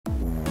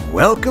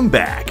Welcome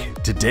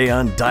back! Today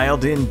on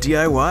Dialed In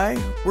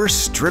DIY, we're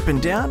stripping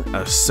down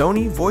a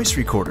Sony voice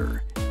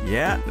recorder.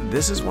 Yeah,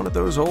 this is one of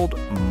those old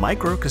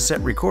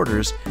microcassette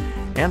recorders,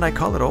 and I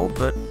call it old,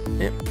 but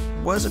it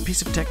was a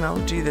piece of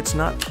technology that's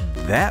not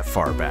that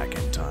far back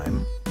in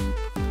time.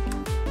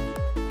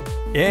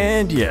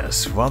 And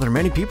yes, while there are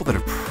many people that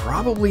have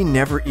probably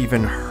never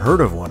even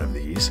heard of one of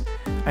these,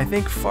 I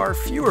think far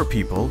fewer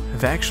people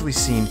have actually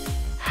seen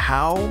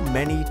how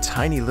many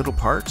tiny little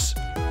parts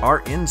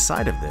are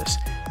inside of this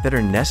that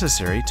are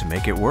necessary to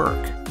make it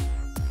work.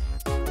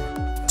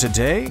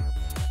 Today,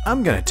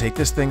 I'm gonna take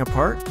this thing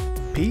apart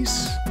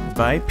piece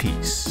by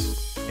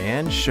piece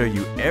and show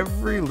you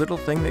every little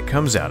thing that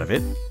comes out of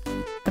it,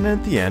 and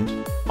at the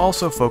end,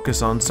 also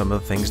focus on some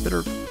of the things that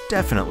are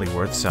definitely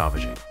worth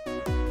salvaging.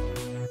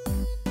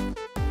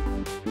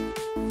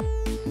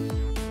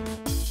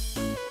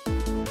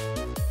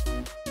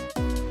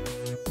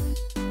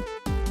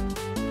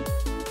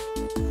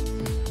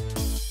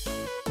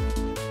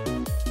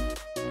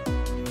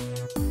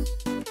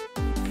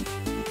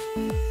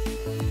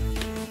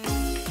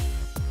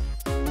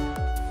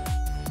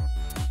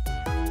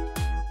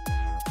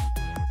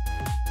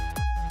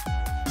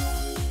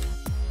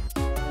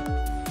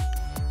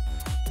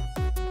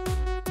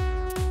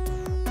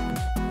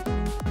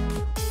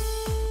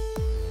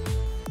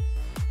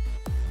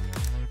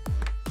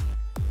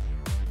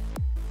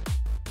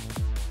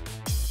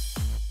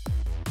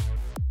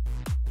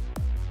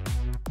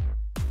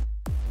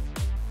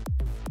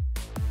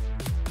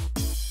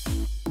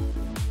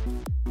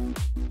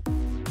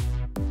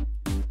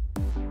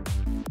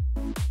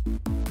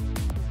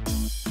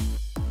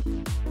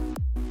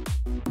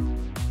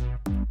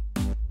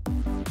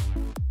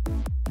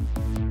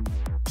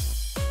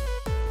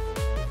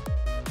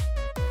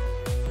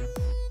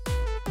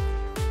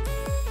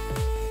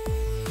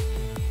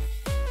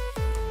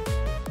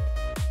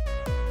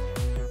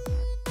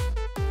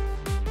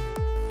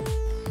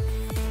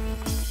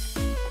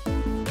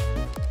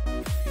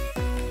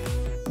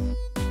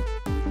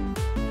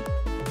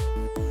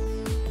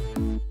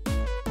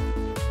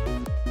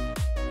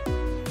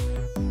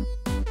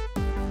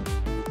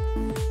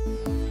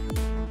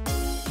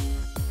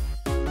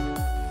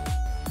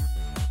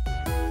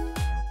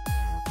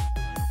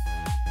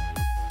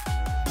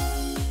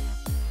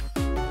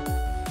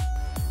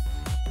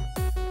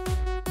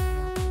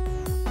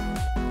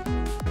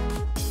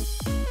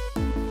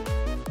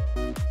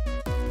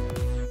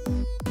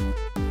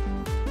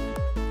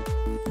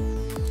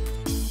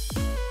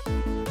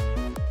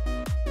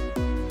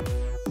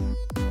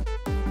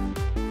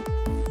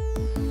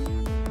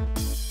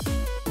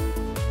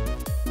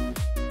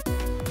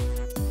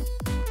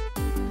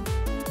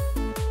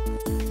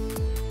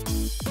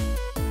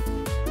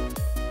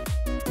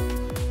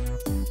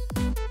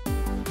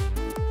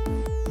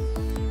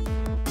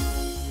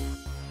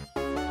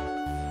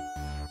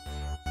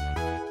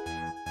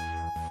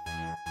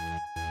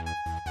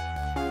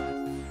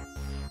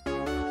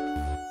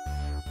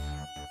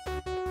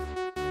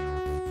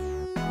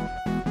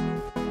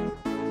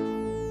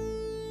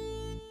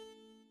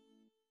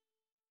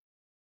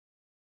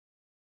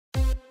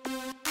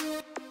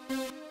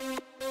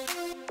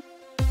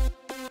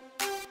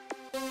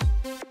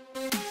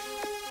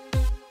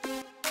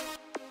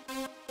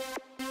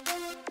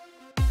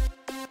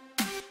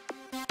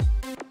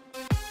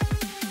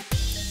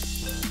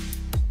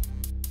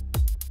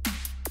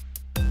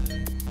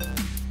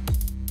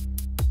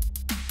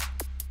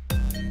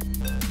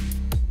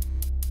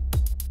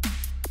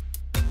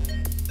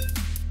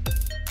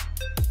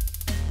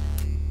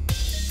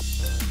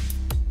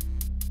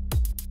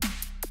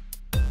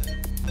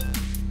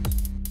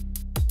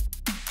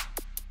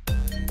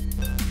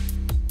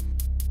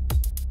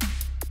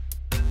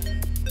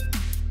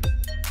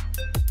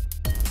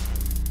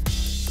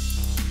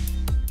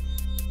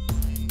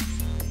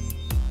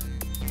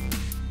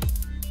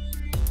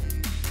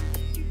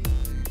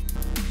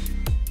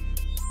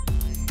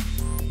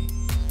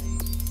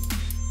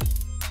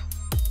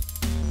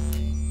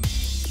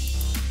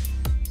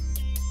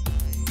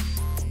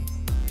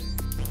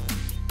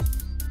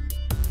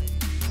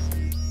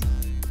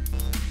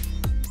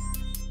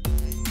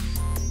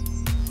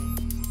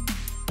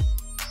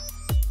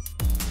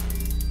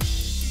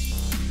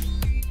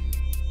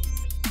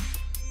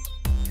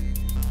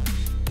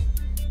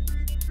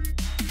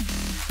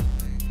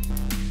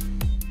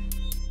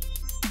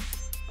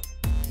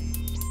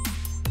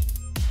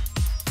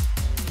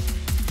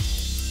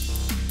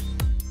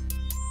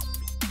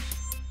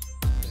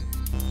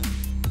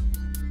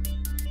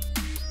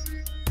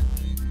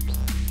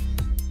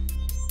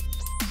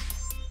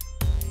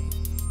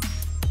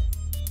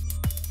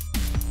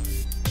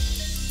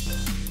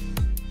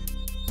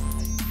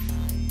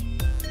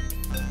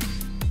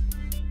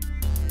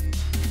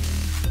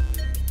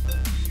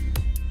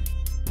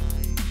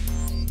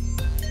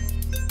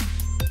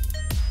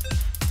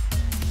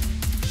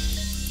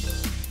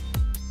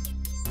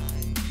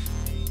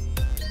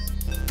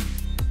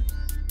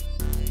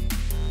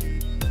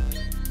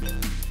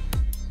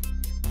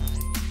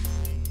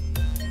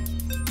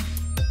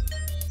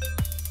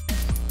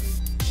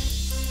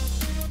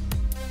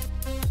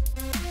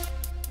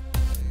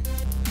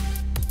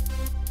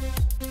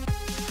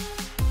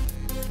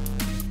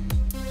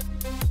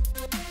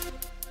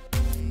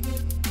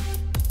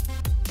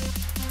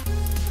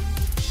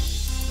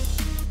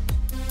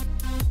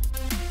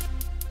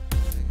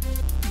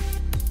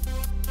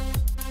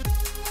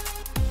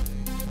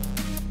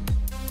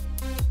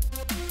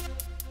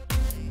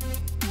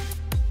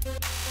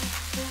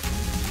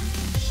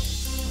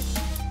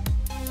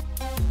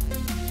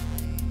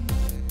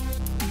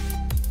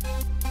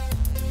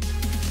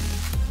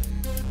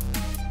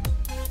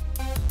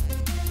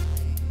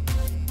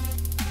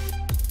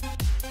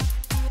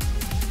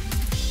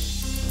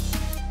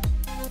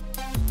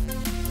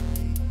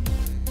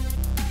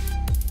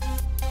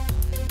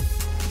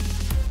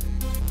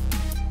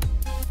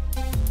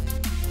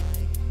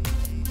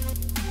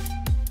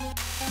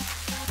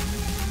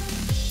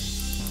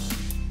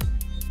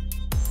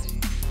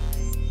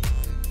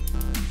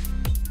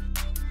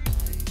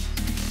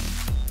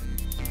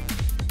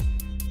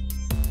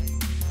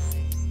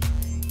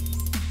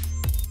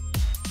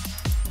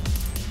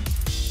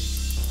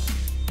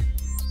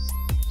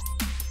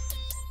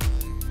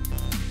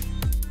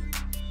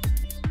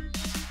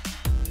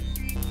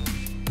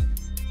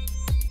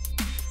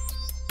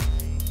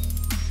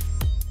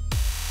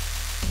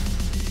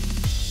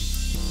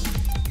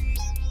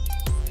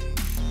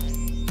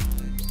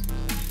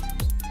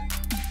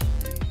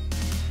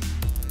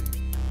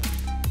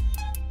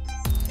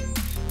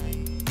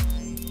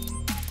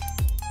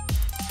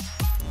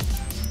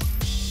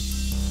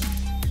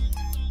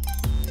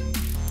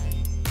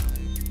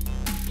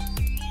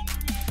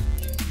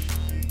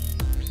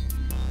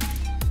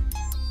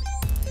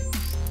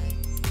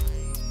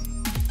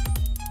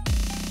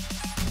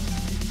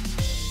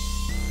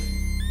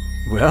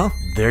 Well,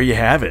 there you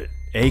have it.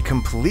 A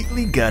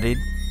completely gutted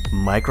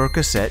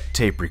microcassette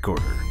tape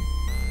recorder.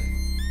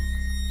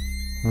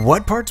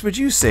 What parts would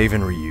you save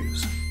and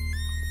reuse?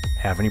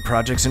 Have any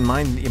projects in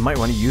mind that you might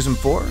want to use them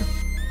for?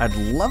 I'd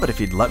love it if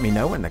you'd let me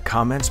know in the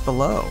comments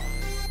below.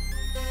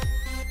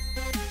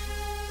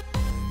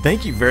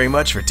 Thank you very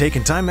much for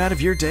taking time out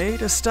of your day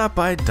to stop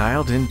by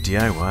Dialed In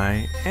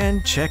DIY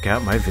and check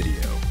out my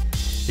video.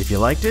 If you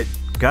liked it,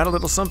 got a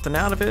little something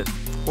out of it,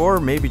 or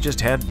maybe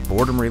just had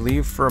boredom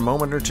relief for a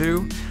moment or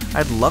two,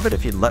 I'd love it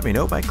if you'd let me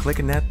know by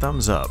clicking that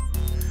thumbs up.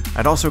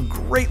 I'd also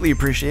greatly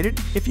appreciate it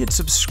if you'd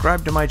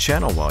subscribe to my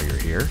channel while you're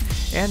here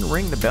and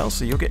ring the bell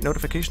so you'll get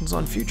notifications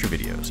on future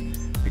videos,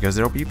 because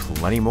there'll be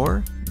plenty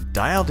more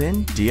Dialed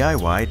In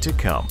DIY to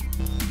come.